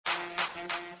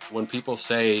When people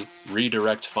say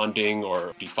redirect funding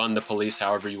or defund the police,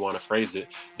 however you want to phrase it,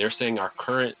 they're saying our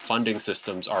current funding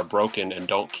systems are broken and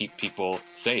don't keep people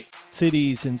safe.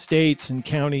 Cities and states and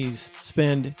counties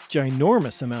spend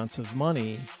ginormous amounts of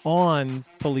money on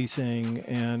policing,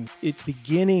 and it's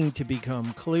beginning to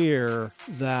become clear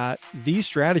that these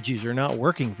strategies are not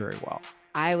working very well.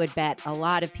 I would bet a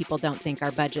lot of people don't think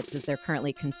our budgets, as they're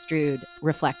currently construed,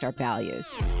 reflect our values.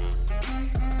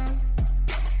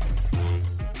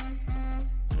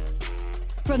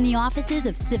 From the offices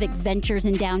of Civic Ventures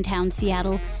in downtown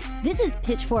Seattle, this is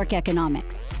Pitchfork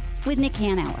Economics with Nick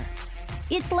Hanauer.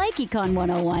 It's like Econ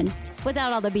 101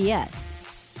 without all the BS.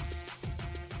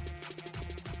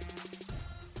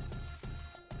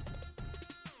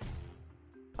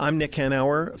 I'm Nick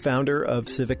Hanauer, founder of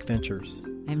Civic Ventures.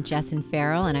 I'm Jessin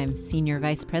Farrell, and I'm Senior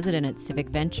Vice President at Civic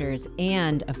Ventures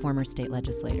and a former state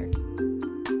legislator.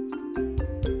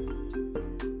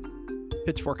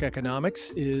 Pitchfork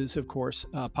Economics is, of course,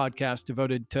 a podcast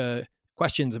devoted to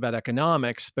questions about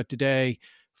economics. But today,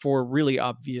 for really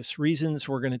obvious reasons,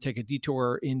 we're going to take a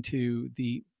detour into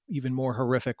the even more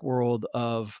horrific world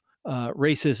of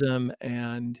racism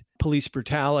and police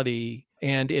brutality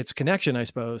and its connection, I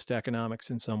suppose, to economics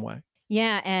in some way.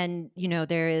 Yeah, and,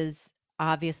 there is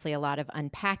obviously a lot of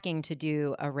unpacking to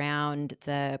do around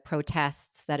the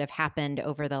protests that have happened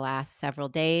over the last several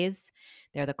days.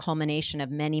 They're the culmination of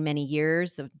many, many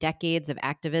years of decades of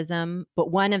activism.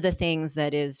 But one of the things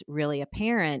that is really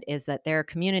apparent is that there are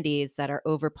communities that are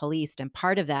over-policed. And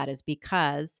part of that is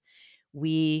because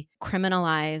we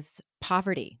criminalize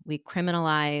poverty. We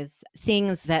criminalize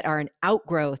things that are an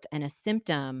outgrowth and a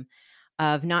symptom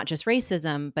of not just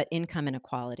racism, but income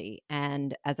inequality.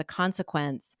 And as a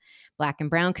consequence, Black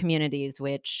and Brown communities,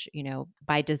 which,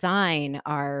 by design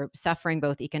are suffering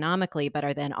both economically, but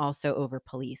are then also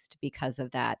over-policed because of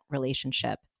that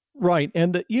relationship. Right.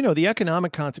 And, the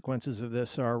economic consequences of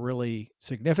this are really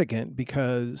significant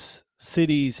because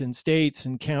cities and states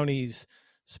and counties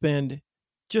spend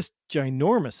just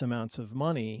ginormous amounts of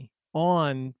money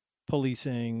on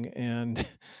policing and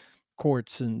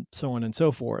courts and so on and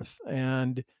so forth.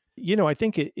 And, I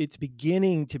think it's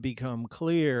beginning to become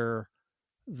clear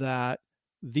that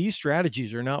these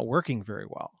strategies are not working very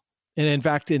well. And in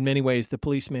fact, in many ways, the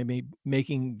police may be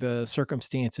making the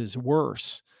circumstances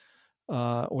worse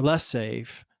or less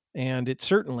safe. And it's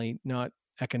certainly not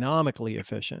economically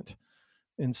efficient.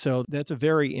 And so that's a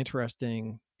very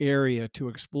interesting area to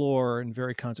explore and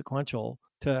very consequential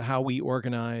to how we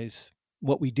organize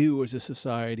what we do as a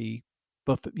society,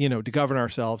 both, to govern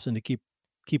ourselves and to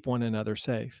keep one another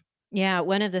safe. Yeah,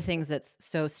 one of the things that's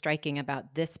so striking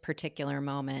about this particular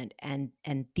moment and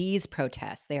these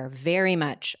protests, they are very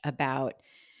much about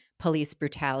police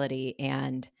brutality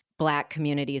and Black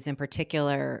communities in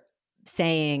particular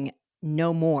saying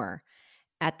no more.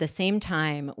 At the same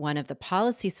time, one of the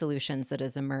policy solutions that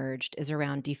has emerged is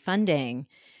around defunding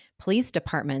police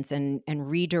departments and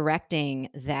redirecting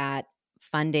that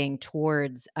funding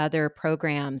towards other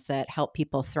programs that help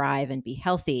people thrive and be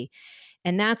healthy.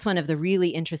 And that's one of the really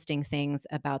interesting things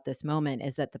about this moment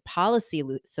is that the policy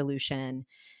solution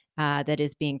that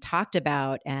is being talked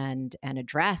about and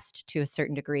addressed to a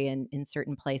certain degree in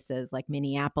certain places like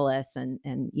Minneapolis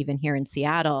and even here in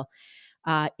Seattle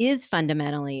is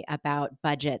fundamentally about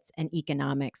budgets and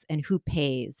economics and who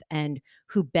pays and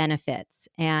who benefits.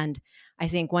 And I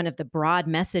think one of the broad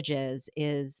messages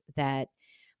is that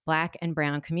Black and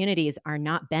Brown communities are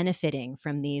not benefiting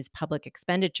from these public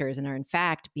expenditures and are in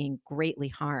fact being greatly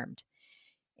harmed.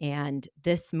 And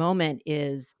this moment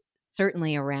is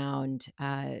certainly around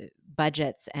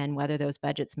budgets and whether those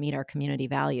budgets meet our community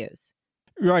values.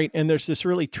 Right. And there's this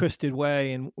really twisted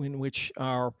way in which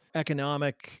our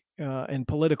economic and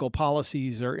political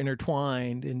policies are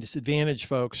intertwined and disadvantage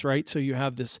folks, right? So you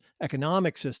have this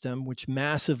economic system which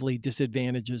massively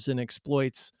disadvantages and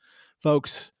exploits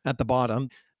folks at the bottom.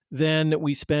 Then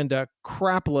we spend a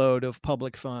crap load of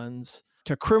public funds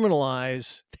to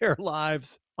criminalize their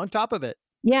lives on top of it.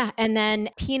 Yeah, and then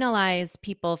penalize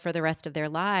people for the rest of their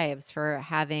lives for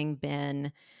having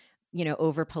been,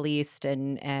 over-policed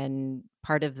and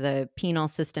part of the penal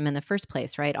system in the first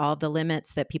place, right? All of the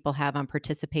limits that people have on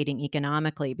participating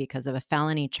economically because of a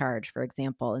felony charge, for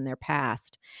example, in their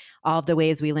past. All of the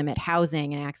ways we limit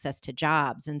housing and access to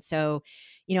jobs. And so,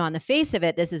 on the face of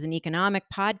it, this is an economic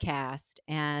podcast.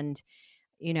 And,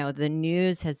 the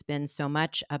news has been so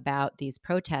much about these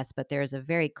protests, but there's a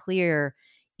very clear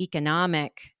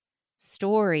economic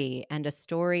story and a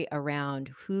story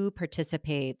around who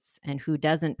participates and who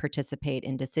doesn't participate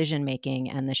in decision making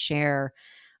and the share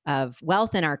of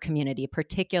wealth in our community,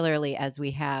 particularly as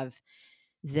we have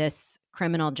this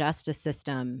criminal justice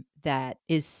system that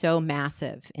is so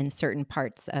massive in certain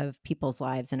parts of people's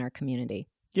lives in our community.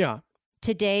 Yeah.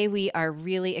 Today, we are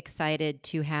really excited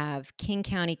to have King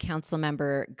County Council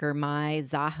member Gurmai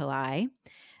Zahalai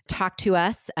talk to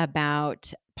us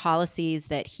about policies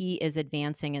that he is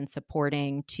advancing and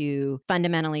supporting to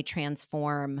fundamentally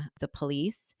transform the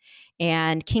police.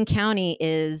 And King County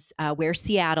is where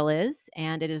Seattle is,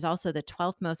 and it is also the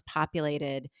 12th most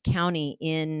populated county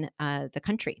in the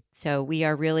country. So we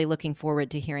are really looking forward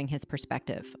to hearing his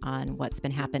perspective on what's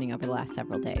been happening over the last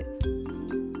several days.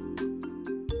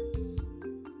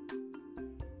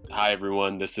 Hi,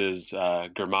 everyone. This is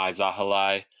Gurmai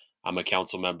Zahalai. I'm a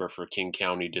council member for King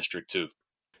County District 2.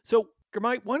 So,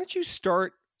 Gurmai, why don't you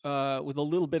start with a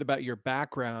little bit about your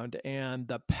background and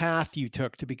the path you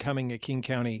took to becoming a King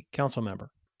County council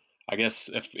member? I guess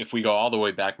if we go all the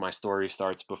way back, my story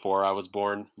starts before I was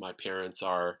born. My parents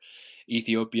are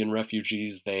Ethiopian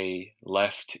refugees. They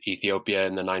left Ethiopia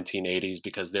in the 1980s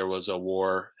because there was a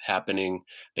war happening.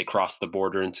 They crossed the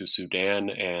border into Sudan,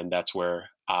 and that's where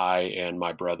I and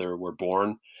my brother were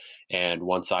born. And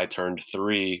once I turned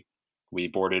 3, we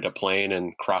boarded a plane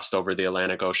and crossed over the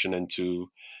Atlantic Ocean into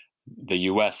the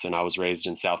US. And I was raised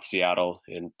in South Seattle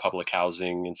in public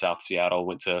housing in South Seattle,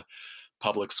 went to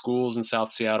public schools in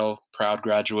South Seattle, proud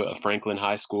graduate of Franklin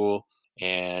High School,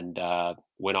 and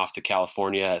went off to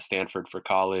California at Stanford for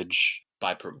college.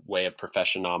 By way of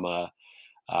profession, I'm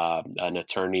an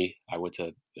attorney. I went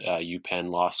to UPenn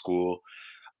Law School.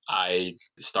 I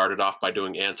started off by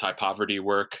doing anti-poverty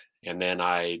work, and then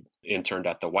I interned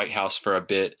at the White House for a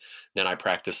bit. Then I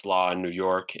practiced law in New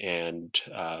York and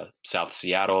South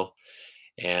Seattle.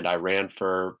 And I ran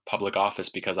for public office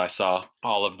because I saw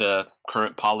all of the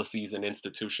current policies and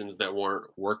institutions that weren't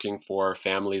working for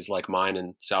families like mine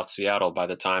in South Seattle. By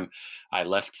the time I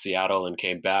left Seattle and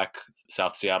came back,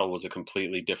 South Seattle was a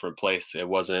completely different place. It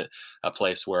wasn't a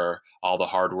place where all the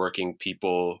hardworking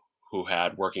people who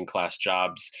had working class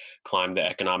jobs climbed the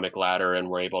economic ladder and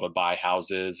were able to buy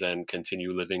houses and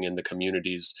continue living in the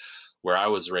communities where I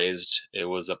was raised. It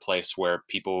was a place where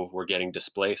people were getting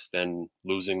displaced and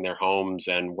losing their homes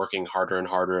and working harder and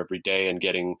harder every day and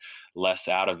getting less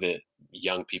out of it.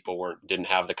 Young people didn't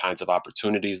have the kinds of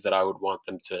opportunities that I would want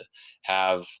them to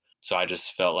have. So I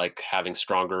just felt like having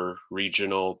stronger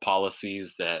regional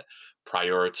policies that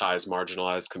prioritize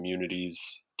marginalized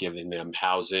communities, giving them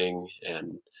housing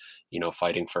and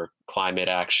fighting for climate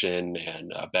action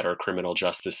and a better criminal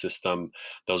justice system.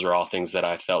 Those are all things that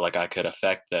I felt like I could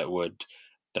affect that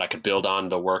I could build on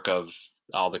the work of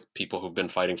all the people who've been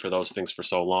fighting for those things for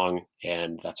so long.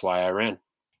 And that's why I ran.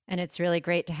 And it's really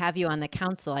great to have you on the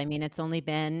council. I mean, it's only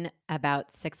been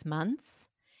about 6 months,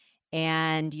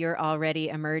 and you're already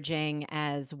emerging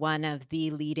as one of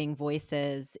the leading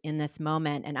voices in this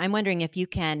moment. And I'm wondering if you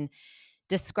can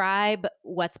describe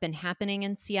what's been happening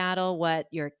in Seattle, what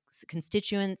your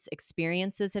constituents'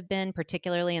 experiences have been,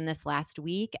 particularly in this last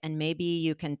week, and maybe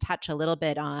you can touch a little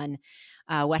bit on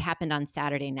what happened on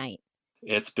Saturday night.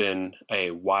 It's been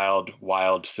a wild,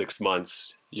 wild 6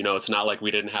 months. It's not like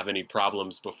we didn't have any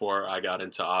problems before I got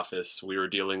into office. We were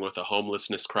dealing with a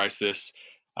homelessness crisis,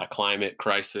 a climate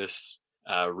crisis,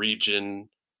 a region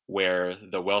where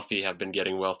the wealthy have been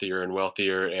getting wealthier and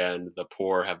wealthier, and the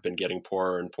poor have been getting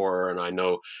poorer and poorer. And I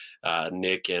know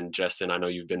Nick and Justin, I know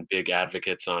you've been big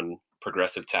advocates on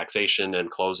progressive taxation and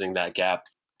closing that gap.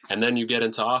 And then you get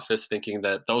into office thinking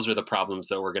that those are the problems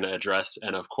that we're going to address.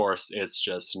 And of course, it's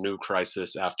just new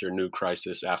crisis after new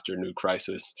crisis after new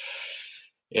crisis.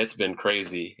 It's been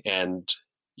crazy. And,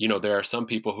 there are some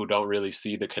people who don't really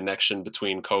see the connection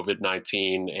between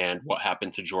COVID-19 and what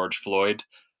happened to George Floyd.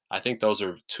 I think those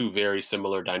are two very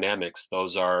similar dynamics.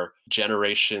 Those are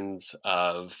generations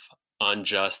of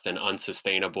unjust and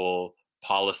unsustainable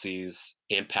policies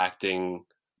impacting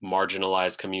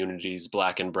marginalized communities,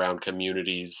 Black and Brown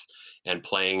communities, and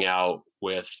playing out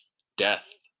with death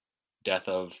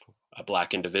of a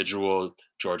Black individual,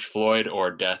 George Floyd,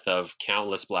 or death of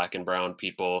countless Black and Brown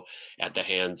people at the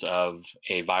hands of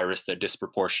a virus that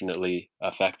disproportionately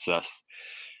affects us.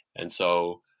 And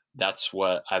so that's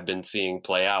what I've been seeing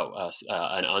play out,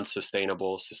 an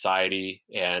unsustainable society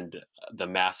and the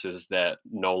masses that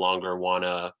no longer want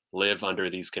to live under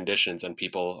these conditions, and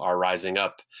people are rising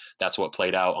up. That's what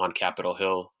played out on Capitol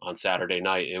Hill on Saturday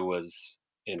night. It was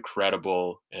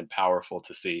incredible and powerful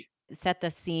to see. Set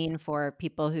the scene for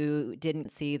people who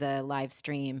didn't see the live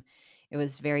stream. It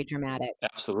was very dramatic.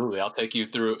 Absolutely. I'll take you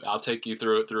through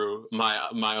it through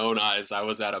my own eyes. I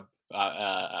was at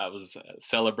I was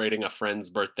celebrating a friend's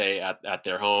birthday at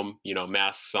their home. You know,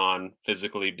 masks on,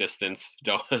 physically distance.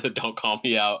 Don't don't call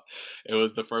me out. It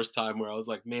was the first time where I was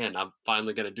like, man, I'm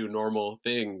finally gonna do normal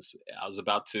things. I was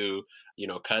about to,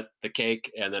 cut the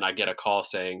cake, and then I get a call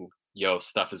saying, "Yo,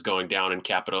 stuff is going down in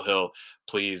Capitol Hill.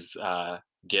 Please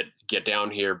get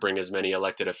down here. Bring as many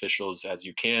elected officials as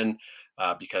you can."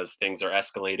 Because things are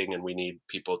escalating and we need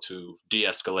people to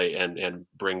de-escalate and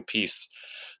bring peace.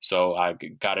 So I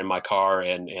got in my car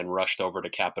and rushed over to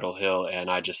Capitol Hill,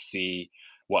 and I just see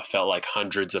what felt like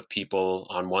hundreds of people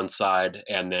on one side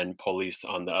and then police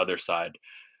on the other side.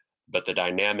 But the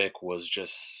dynamic was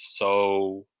just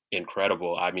so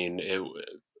incredible. I mean,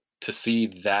 to see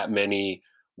that many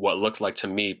what looked like to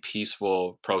me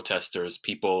peaceful protesters,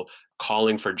 people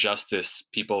calling for justice,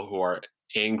 people who are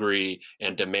angry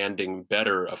and demanding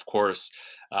better, of course.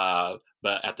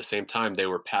 But at the same time, they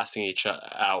were passing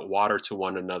out water to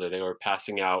one another. They were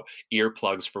passing out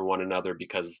earplugs for one another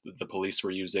because the police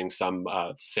were using some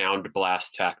sound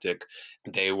blast tactic.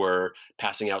 They were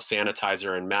passing out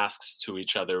sanitizer and masks to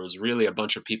each other. It was really a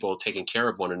bunch of people taking care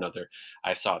of one another.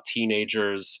 I saw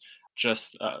teenagers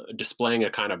just displaying a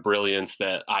kind of brilliance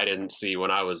that I didn't see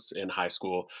when I was in high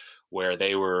school, where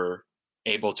they were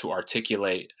able to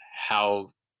articulate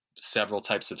how several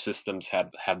types of systems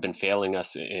have been failing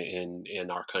us in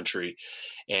our country.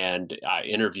 And I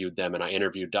interviewed them, and I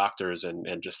interviewed doctors, and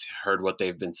just heard what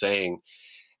they've been saying.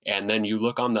 And then you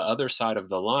look on the other side of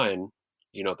the line.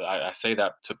 I say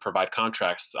that to provide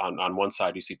contrast. On one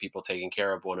side, you see people taking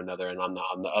care of one another, and on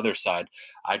the other side,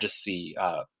 I just see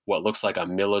what looks like a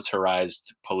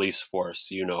militarized police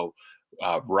force.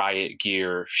 Riot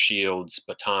gear, shields,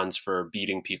 batons for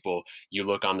beating people. You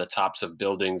look on the tops of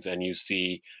buildings, and you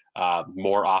see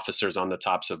more officers on the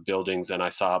tops of buildings. And I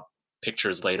saw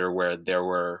pictures later where there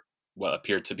were what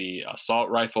appeared to be assault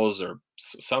rifles or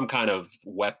some kind of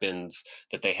weapons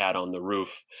that they had on the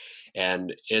roof.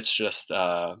 And it's just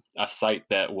a sight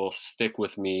that will stick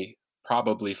with me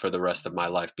probably for the rest of my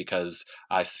life, because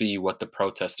I see what the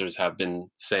protesters have been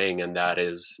saying, and that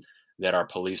is that our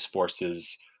police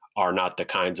forces are not the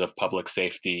kinds of public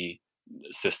safety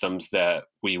systems that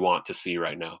we want to see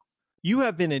right now. You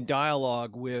have been in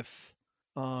dialogue with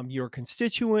your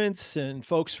constituents and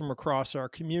folks from across our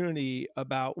community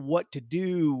about what to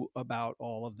do about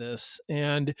all of this.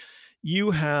 And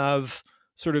you have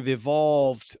sort of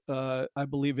evolved, I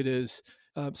believe it is,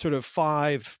 sort of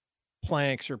 5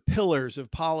 planks or pillars of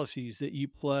policies that you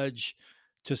pledge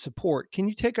to support. Can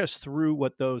you take us through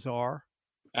what those are?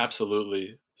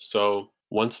 Absolutely. So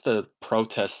once the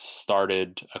protests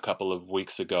started a couple of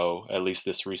weeks ago, at least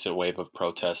this recent wave of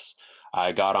protests,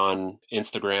 I got on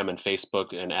Instagram and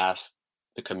Facebook and asked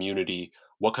the community,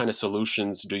 what kind of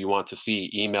solutions do you want to see?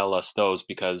 Email us those,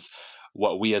 because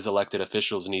what we as elected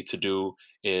officials need to do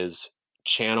is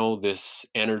channel this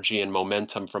energy and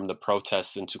momentum from the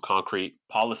protests into concrete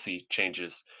policy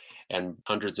changes. And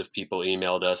hundreds of people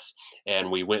emailed us,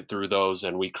 and we went through those,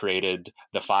 and we created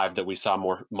the 5 that we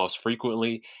saw most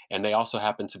frequently. And they also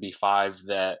happen to be 5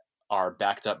 that are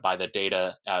backed up by the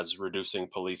data as reducing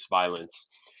police violence.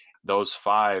 Those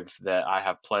 5 that I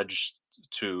have pledged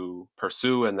to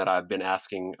pursue and that I've been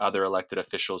asking other elected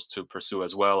officials to pursue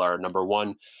as well are: number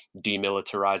 1,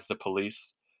 demilitarize the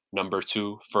police; number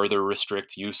 2, further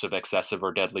restrict use of excessive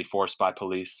or deadly force by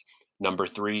police; number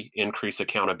 3, increase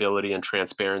accountability and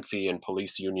transparency in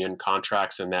police union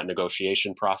contracts and that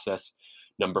negotiation process;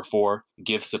 number 4,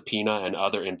 give subpoena and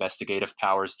other investigative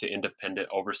powers to independent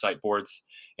oversight boards;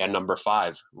 and number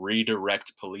 5,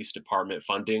 redirect police department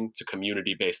funding to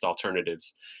community based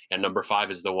alternatives. And number 5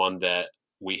 is the one that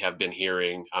we have been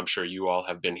hearing. I'm sure you all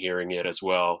have been hearing it as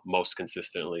well, most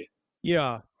consistently.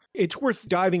 Yeah. It's worth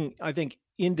diving, I think,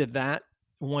 into that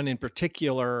one in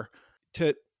particular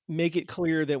to make it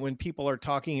clear that when people are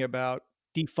talking about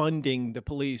defunding the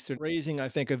police, they're raising, I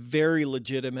think, a very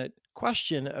legitimate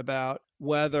question about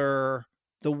whether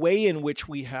the way in which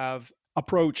we have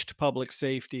approached public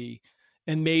safety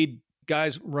and made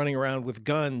guys running around with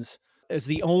guns as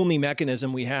the only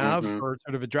mechanism we have hmm for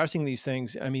sort of addressing these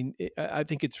things. I mean, I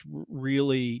think it's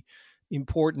really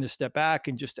important to step back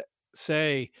and just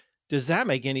say, does that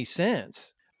make any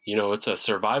sense? It's a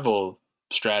survival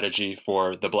strategy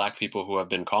for the Black people who have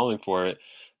been calling for it,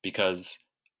 because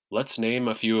let's name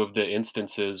a few of the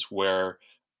instances where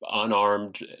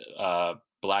unarmed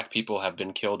Black people have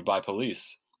been killed by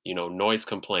police. Noise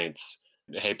complaints.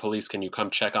 Hey, police, can you come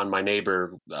check on my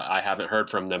neighbor? I haven't heard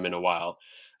from them in a while.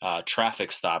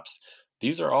 Traffic stops.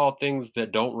 These are all things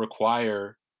that don't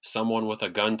require someone with a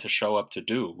gun to show up to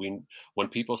do. When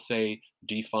people say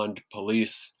defund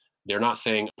police, They're not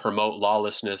saying promote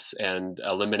lawlessness and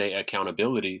eliminate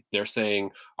accountability. They're saying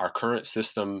our current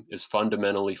system is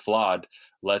fundamentally flawed.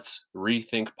 Let's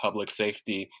rethink public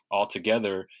safety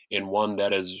altogether in one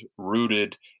that is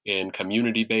rooted in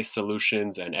community based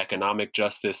solutions and economic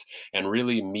justice, and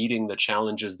really meeting the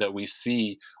challenges that we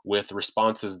see with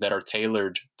responses that are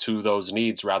tailored to those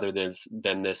needs rather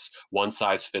than this one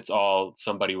size fits all,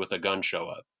 somebody with a gun show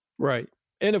up. Right.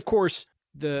 And of course,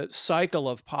 the cycle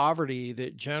of poverty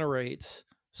that generates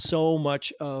so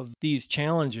much of these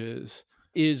challenges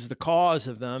is the cause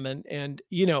of them. And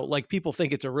like people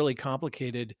think it's a really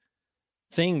complicated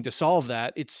thing to solve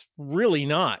that. It's really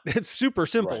not. It's super Right.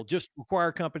 simple. Just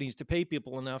require companies to pay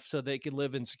people enough so they can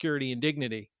live in security and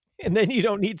dignity. And then you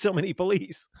don't need so many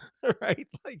police, right?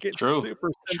 Like it's True, super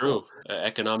simple. true.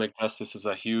 Economic justice is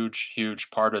a huge, huge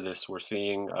part of this. We're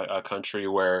seeing a country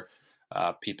where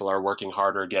people are working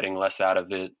harder, getting less out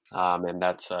of it, and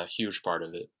that's a huge part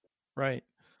of it. Right.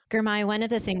 Gurmai, one of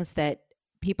the things that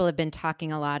people have been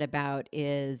talking a lot about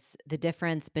is the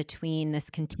difference between this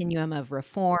continuum of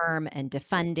reform and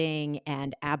defunding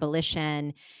and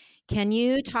abolition. Can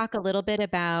you talk a little bit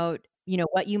about,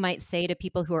 what you might say to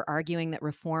people who are arguing that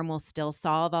reform will still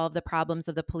solve all of the problems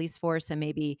of the police force and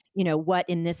maybe, what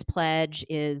in this pledge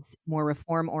is more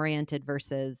reform oriented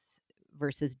versus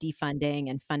defunding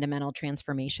and fundamental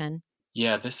transformation?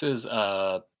 Yeah, this is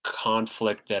a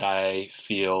conflict that I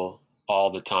feel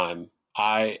all the time.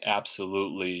 I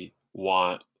absolutely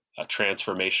want a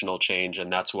transformational change,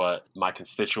 and that's what my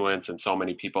constituents and so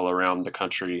many people around the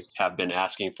country have been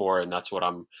asking for, and that's what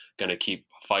I'm going to keep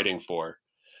fighting for.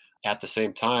 At the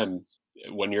same time,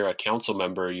 when you're a council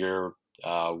member, you're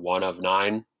one of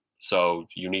nine, so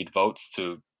you need votes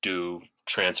to do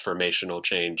transformational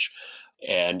change.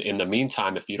 And in the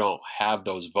meantime, if you don't have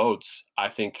those votes, I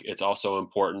think it's also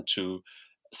important to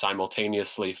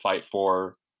simultaneously fight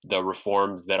for the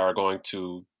reforms that are going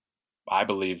to, I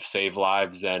believe, save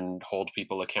lives and hold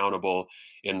people accountable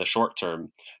in the short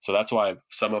term. So that's why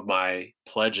some of my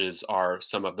pledges are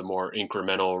some of the more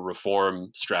incremental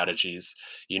reform strategies.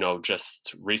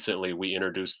 Just recently we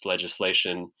introduced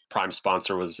legislation. Prime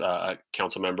sponsor was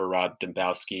Council Member Rod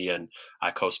Dembowski, and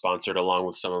I co sponsored along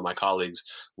with some of my colleagues.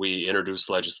 We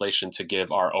introduced legislation to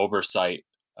give our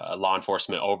law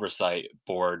enforcement oversight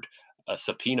board, a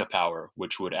subpoena power,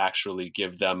 which would actually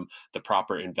give them the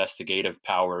proper investigative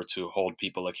power to hold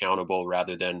people accountable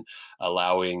rather than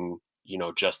allowing,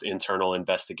 just internal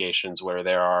investigations where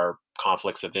there are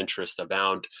conflicts of interest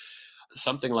abound.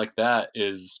 Something like that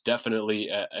is definitely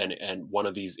and one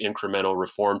of these incremental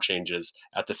reform changes.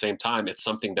 At the same time, it's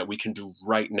something that we can do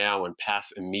right now and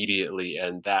pass immediately,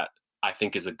 and that I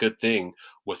think is a good thing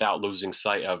without losing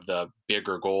sight of the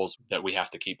bigger goals that we have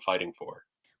to keep fighting for.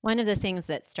 One of the things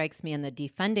that strikes me in the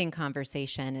defunding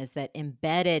conversation is that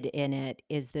embedded in it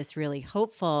is this really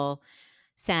hopeful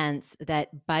sense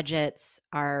that budgets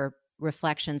are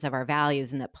reflections of our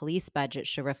values and that police budgets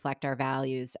should reflect our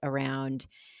values around,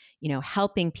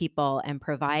 helping people and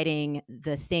providing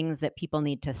the things that people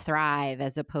need to thrive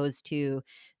as opposed to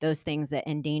those things that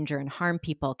endanger and harm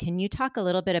people. Can you talk a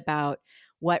little bit about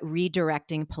what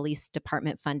redirecting police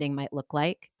department funding might look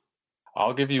like?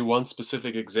 I'll give you one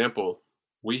specific example.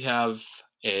 We have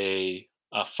a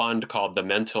fund called the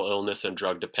Mental Illness and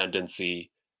Drug Dependency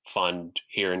Fund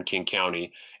here in King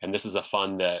County, and this is a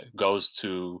fund that goes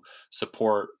to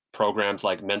support programs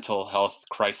like mental health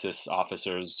crisis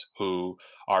officers who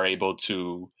are able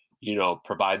to,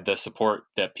 provide the support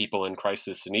that people in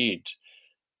crisis need.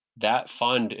 That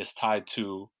fund is tied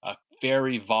to a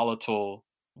very volatile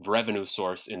revenue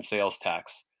source in sales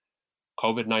tax.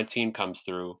 COVID-19 comes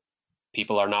through,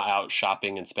 people are not out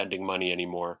shopping and spending money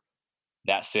anymore.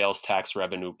 That sales tax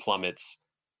revenue plummets.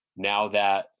 Now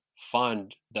that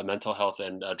fund, the mental health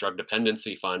and drug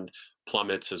dependency fund,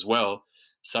 plummets as well.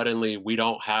 Suddenly, we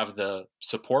don't have the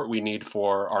support we need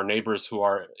for our neighbors who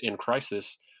are in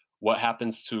crisis. What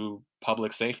happens to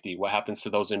public safety? What happens to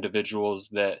those individuals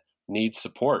that need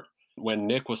support? When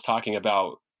Nick was talking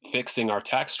about fixing our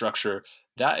tax structure,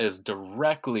 that is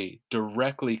directly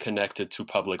connected to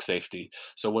public safety.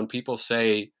 So when people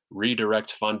say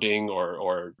redirect funding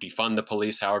or defund the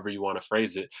police, however you want to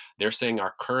phrase it, they're saying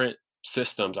our current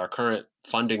systems, our current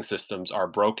funding systems are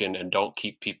broken and don't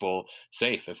keep people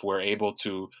safe. If we're able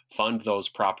to fund those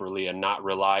properly and not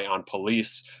rely on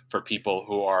police for people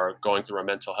who are going through a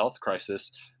mental health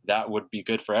crisis, that would be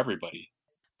good for everybody.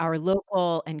 Our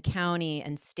local and county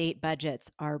and state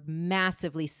budgets are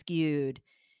massively skewed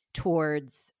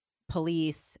towards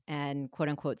police and quote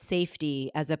unquote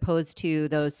safety as opposed to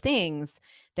those things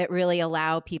that really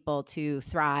allow people to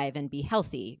thrive and be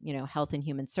healthy, health and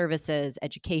human services,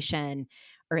 education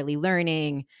early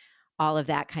learning, all of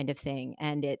that kind of thing.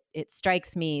 And it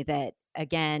strikes me that,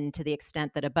 again, to the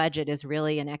extent that a budget is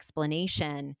really an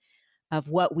explanation of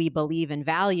what we believe and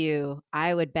value,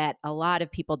 I would bet a lot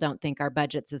of people don't think our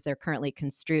budgets as they're currently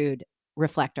construed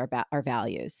reflect our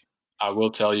values. I will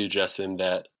tell you, Justin,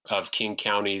 that of King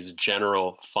County's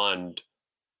general fund,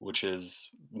 which is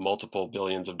multiple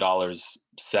billions of dollars,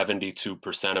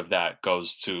 72% of that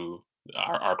goes to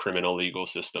our criminal legal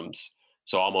systems.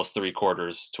 So almost three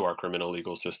quarters to our criminal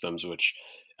legal systems, which,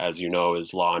 as you know,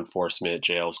 is law enforcement,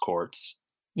 jails, courts.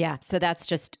 Yeah, so that's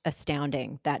just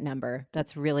astounding, that number.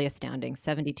 That's really astounding,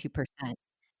 72%.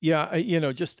 Yeah,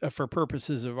 just for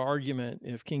purposes of argument,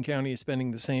 if King County is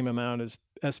spending the same amount as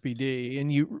SPD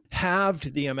and you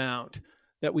halved the amount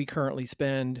that we currently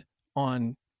spend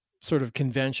on sort of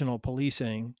conventional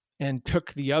policing and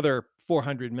took the other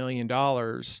 $400 million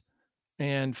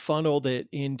and funneled it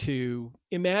into,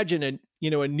 imagine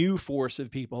a new force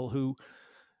of people who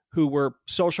were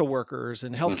social workers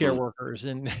and healthcare Hmm. workers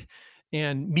and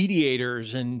and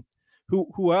mediators and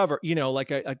whoever,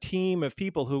 like a team of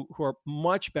people who are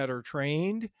much better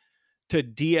trained to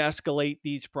de-escalate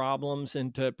these problems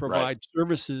and to Right. provide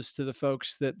services to the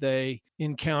folks that they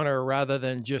encounter rather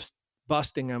than just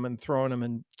busting them and throwing them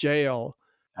in jail.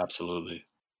 Absolutely.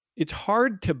 It's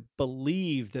hard to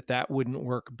believe that that wouldn't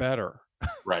work better.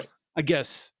 Right. I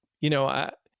guess,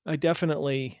 I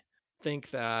definitely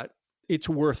think that it's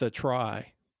worth a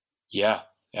try. Yeah,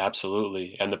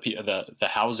 absolutely. And the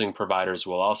housing providers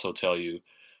will also tell you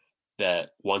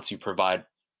that once you provide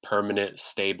permanent,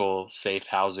 stable, safe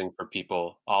housing for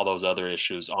people, all those other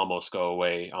issues almost go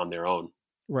away on their own.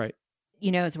 Right.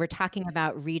 As we're talking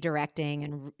about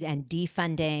redirecting and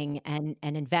defunding and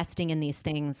investing in these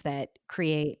things that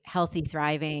create healthy,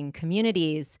 thriving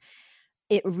communities,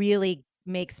 it really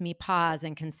makes me pause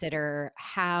and consider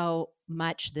how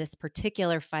much this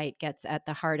particular fight gets at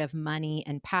the heart of money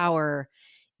and power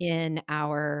in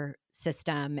our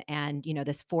system, and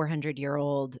this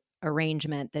 400-year-old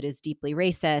arrangement that is deeply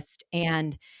racist.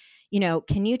 And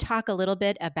can you talk a little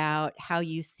bit about how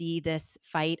you see this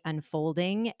fight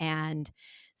unfolding and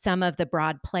some of the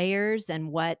broad players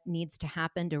and what needs to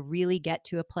happen to really get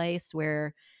to a place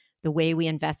where the way we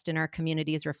invest in our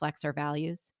communities reflects our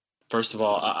values? First of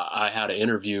all, I had an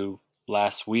interview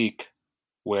last week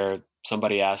where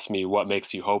somebody asked me what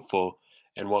makes you hopeful.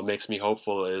 And what makes me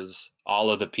hopeful is all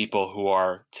of the people who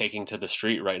are taking to the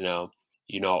street right now.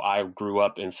 I grew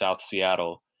up in South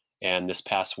Seattle, and this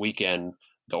past weekend,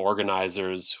 the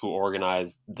organizers who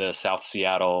organized the South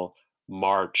Seattle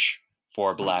March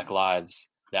for Black Lives,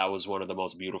 that was one of the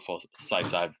most beautiful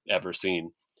sights I've ever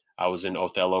seen. I was in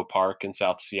Othello Park in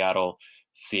South Seattle,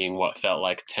 seeing what felt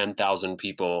like 10,000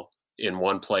 people in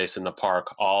one place in the park,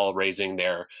 all raising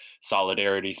their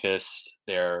solidarity fists,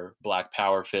 their Black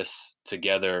Power fists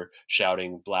together,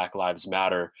 shouting Black Lives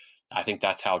Matter. I think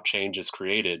that's how change is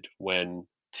created when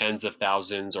tens of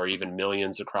thousands or even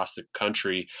millions across the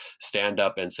country stand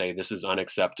up and say, this is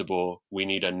unacceptable. We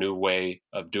need a new way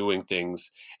of doing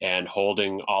things, and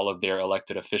holding all of their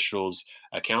elected officials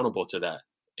accountable to that.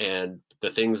 And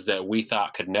the things that we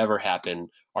thought could never happen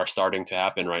are starting to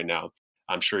happen right now.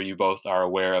 I'm sure you both are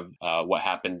aware of what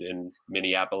happened in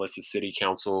Minneapolis' city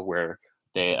council, where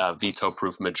they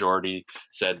veto-proof majority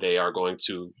said they are going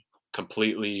to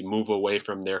completely move away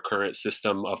from their current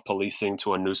system of policing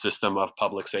to a new system of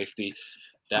public safety.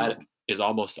 That is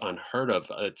almost unheard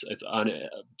of.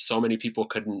 So many people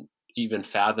couldn't even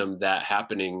fathom that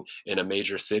happening in a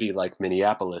major city like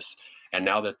Minneapolis. And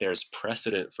now that there's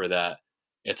precedent for that,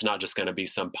 it's not just going to be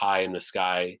some pie in the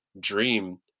sky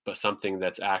dream, but something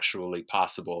that's actually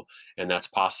possible. And that's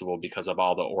possible because of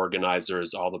all the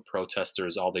organizers, all the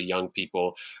protesters, all the young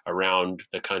people around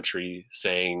the country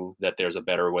saying that there's a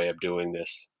better way of doing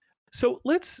this. So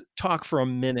let's talk for a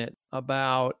minute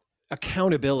about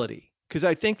accountability, because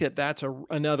I think that that's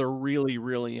another really,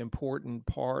 really important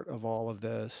part of all of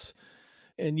this.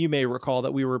 And you may recall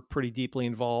that we were pretty deeply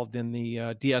involved in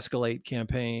the De-Escalate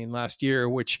campaign last year,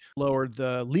 which lowered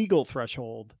the legal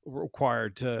threshold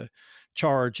required to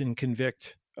charge and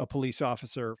convict a police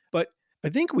officer. But I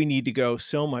think we need to go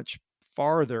so much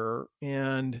farther.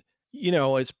 And,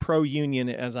 as pro-union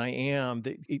as I am,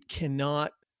 that it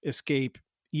cannot escape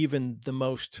even the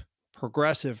most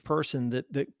progressive person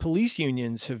that police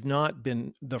unions have not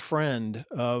been the friend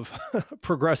of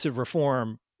progressive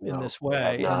reform in No, this they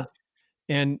have way. not.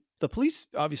 And the police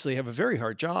obviously have a very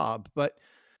hard job, but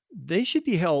they should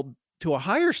be held to a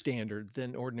higher standard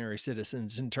than ordinary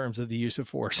citizens in terms of the use of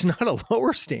force, not a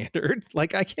lower standard.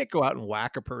 Like, I can't go out and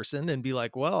whack a person and be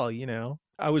like, well,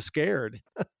 I was scared.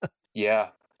 Yeah.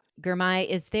 Gurmai,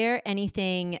 is there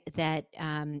anything that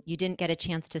you didn't get a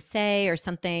chance to say, or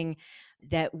something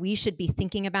that we should be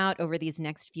thinking about over these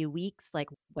next few weeks, like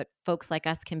what folks like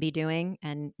us can be doing,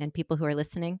 and people who are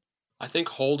listening? I think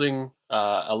holding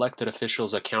elected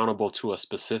officials accountable to a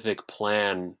specific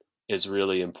plan is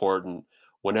really important.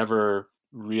 Whenever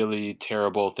really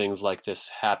terrible things like this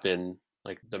happen,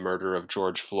 like the murder of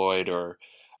George Floyd or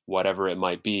whatever it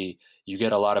might be, you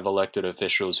get a lot of elected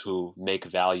officials who make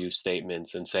value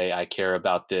statements and say, I care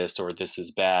about this or this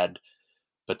is bad,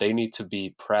 but they need to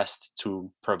be pressed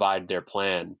to provide their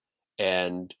plan.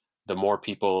 And the more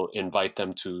people invite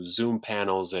them to Zoom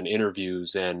panels and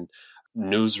interviews and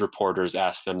news reporters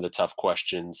ask them the tough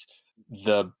questions,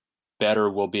 the better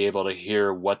we'll be able to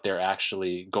hear what they're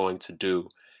actually going to do.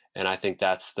 And I think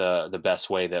that's the best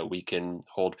way that we can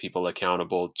hold people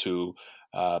accountable to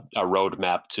a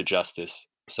roadmap to justice.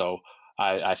 So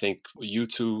I think you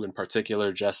two in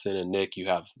particular, Justin and Nick, you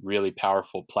have really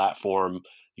powerful platform.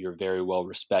 You're very well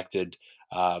respected.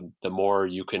 The more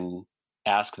you can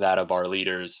ask that of our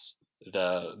leaders,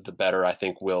 the better I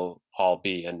think we'll all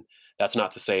be. And that's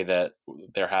not to say that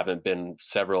there haven't been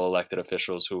several elected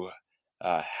officials who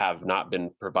have not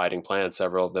been providing plans.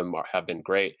 Several of them have been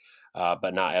great,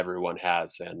 but not everyone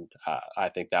has. And I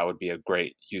think that would be a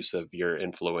great use of your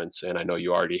influence. And I know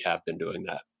you already have been doing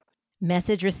that.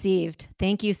 Message received.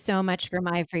 Thank you so much,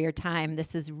 Gurmai, for your time.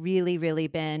 This has really, really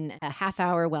been a half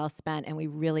hour well spent, and we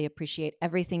really appreciate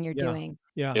everything you're Yeah. doing.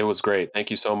 Yeah. It was great. Thank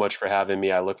you so much for having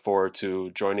me. I look forward to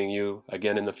joining you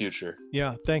again in the future.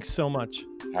 Yeah. Thanks so much.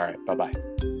 All right. Bye bye.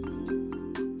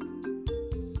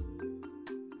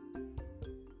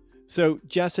 So,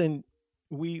 Jessen,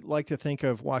 we like to think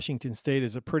of Washington State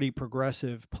as a pretty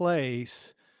progressive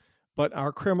place, but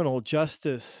our criminal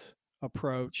justice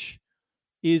approach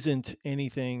isn't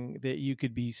anything that you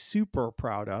could be super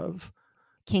proud of.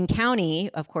 King County,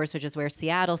 of course, which is where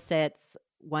Seattle sits,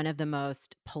 one of the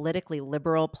most politically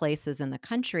liberal places in the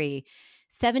country,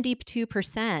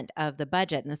 72% of the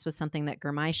budget, and this was something that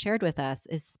Gurmai shared with us,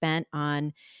 is spent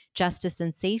on justice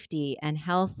and safety and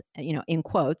health, in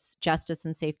quotes, justice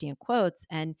and safety in quotes,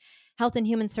 and health and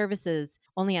human services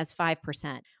only has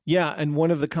 5%. Yeah. And one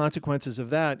of the consequences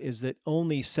of that is that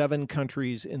only 7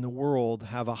 countries in the world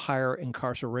have a higher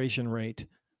incarceration rate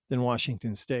than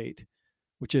Washington State,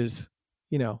 which is,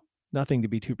 nothing to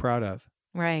be too proud of.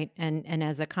 Right. And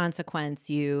as a consequence,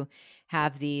 you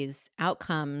have these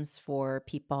outcomes for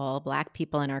people, Black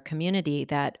people in our community,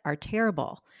 that are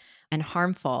terrible and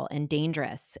harmful and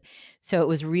dangerous. So it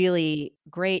was really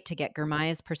great to get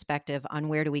Gurmai's perspective on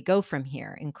where do we go from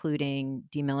here, including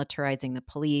demilitarizing the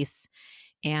police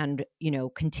and,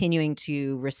 continuing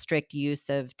to restrict use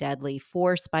of deadly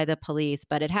force by the police.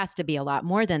 But it has to be a lot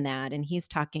more than that. And he's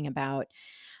talking about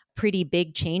pretty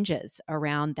big changes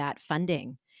around that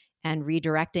funding and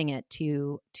redirecting it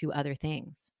to other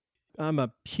things. I'm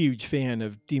a huge fan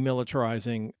of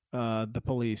demilitarizing the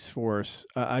police force.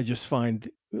 I just find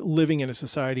living in a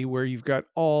society where you've got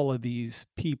all of these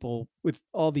people with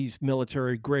all these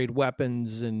military grade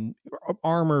weapons and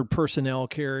armored personnel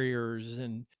carriers,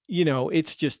 and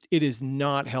it is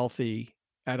not healthy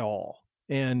at all.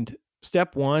 And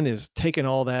step one is taking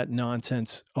all that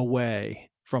nonsense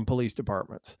away from police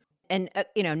departments. And,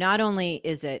 not only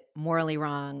is it morally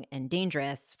wrong and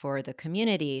dangerous for the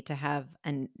community to have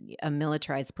a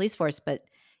militarized police force, but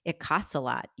it costs a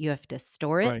lot. You have to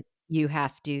store it. Right. You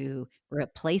have to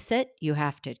replace it. You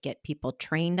have to get people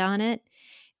trained on it.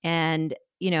 And,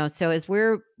 so as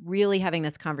we're really having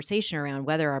this conversation around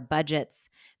whether our budgets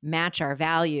match our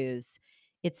values,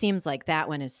 it seems like that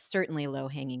one is certainly low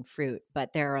hanging fruit.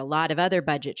 But there are a lot of other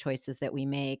budget choices that we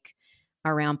make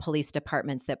around police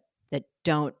departments that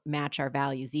don't match our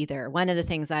values either. One of the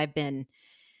things I've been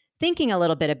thinking a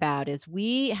little bit about is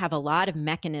we have a lot of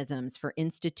mechanisms for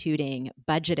instituting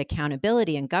budget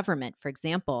accountability in government. For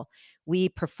example, we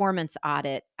performance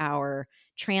audit our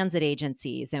transit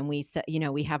agencies, and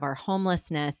we have our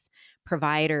homelessness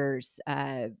providers.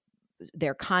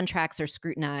 Their contracts are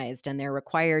scrutinized, and they're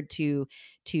required to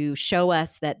show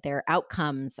us that their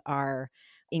outcomes are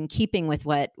in keeping with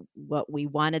what we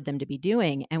wanted them to be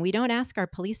doing. And we don't ask our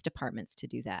police departments to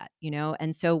do that,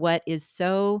 And so what is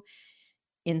so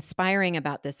inspiring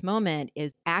about this moment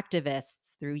is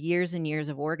activists, through years and years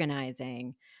of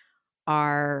organizing,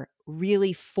 are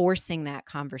really forcing that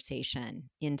conversation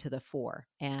into the fore.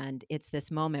 And it's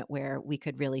this moment where we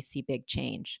could really see big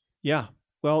change. Yeah.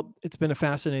 Well, it's been a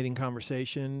fascinating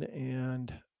conversation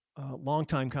and a long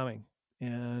time coming.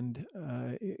 And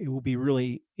it will be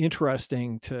really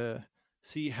interesting to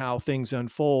see how things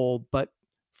unfold. But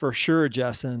for sure,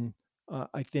 Jessen,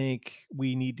 I think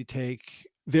we need to take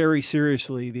very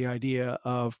seriously the idea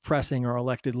of pressing our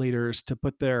elected leaders to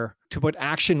put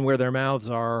action where their mouths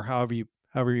are, however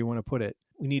you want to put it.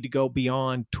 We need to go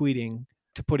beyond tweeting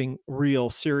to putting real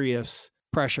serious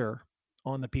pressure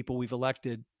on the people we've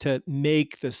elected to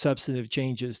make the substantive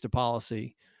changes to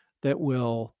policy that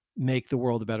will make the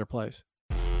world a better place.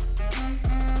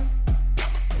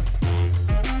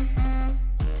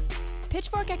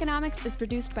 Pitchfork Economics is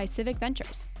produced by Civic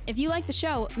Ventures. If you like the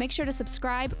show, make sure to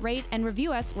subscribe, rate, and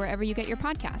review us wherever you get your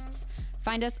podcasts.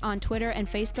 Find us on Twitter and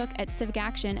Facebook at Civic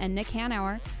Action and Nick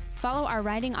Hanauer. Follow our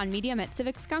writing on Medium at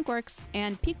Civic Skunkworks,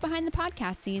 and peek behind the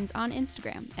podcast scenes on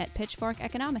Instagram at Pitchfork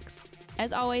Economics.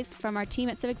 As always, from our team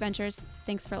at Civic Ventures,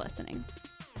 thanks for listening.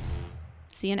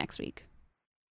 See you next week.